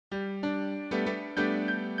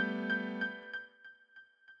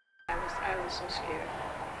I was so scared.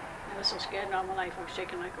 I was so scared in all my life. I was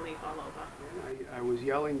shaking like a leaf all over. I was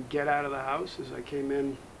yelling, "Get out of the house!" as I came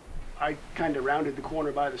in. I kind of rounded the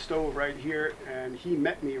corner by the stove right here, and he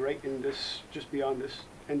met me right in this, just beyond this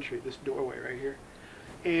entry, this doorway right here.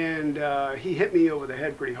 And he hit me over the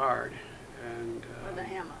head pretty hard. And With a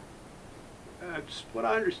hammer. That's what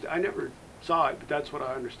I understand. I never saw it, but that's what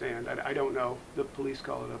I understand. I don't know. The police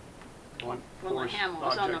call it a blunt Well, force the hammer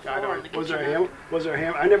was on the object. floor in the Was there a kitchen. hammer? Was there a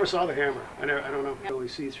hammer? I never saw the hammer. I don't know. Really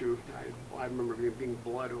see through. I remember there being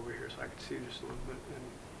blood over here, so I could see just a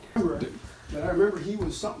little bit. And I remember he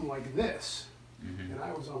was something like this, and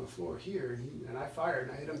I was on the floor here, and I fired,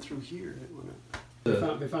 and I hit him through here, and it went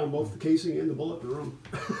up. They found both the casing and the bullet in the room.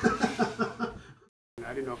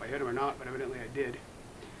 I didn't know if I hit him or not, but evidently I did,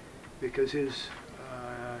 because his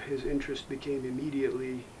interest became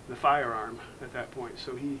immediately the firearm at that point.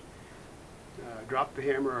 So he dropped the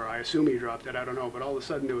hammer, or I assume he dropped it, I don't know, but all of a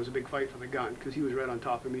sudden there was a big fight for the gun, because he was right on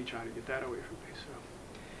top of me trying to get that away from me.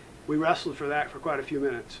 So we wrestled for that for quite a few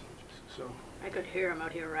minutes. So I could hear him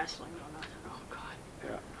out here wrestling. And I said, "Oh God,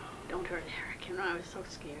 yeah, don't hurt Eric." You know, I was so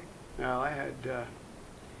scared. now I had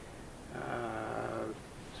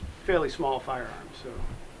fairly small firearms, so,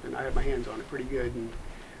 and I had my hands on it pretty good, and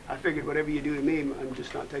I figured whatever you do to me, I'm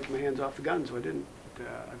just not taking my hands off the gun, so I didn't. But,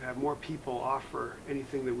 I've had more people offer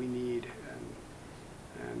anything that we need,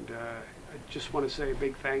 and I just want to say a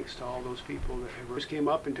big thanks to all those people that first came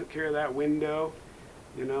up and took care of that window.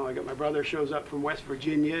 You know, I got my brother shows up from West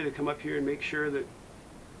Virginia to come up here and make sure that,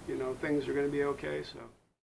 you know, things are going to be okay. So.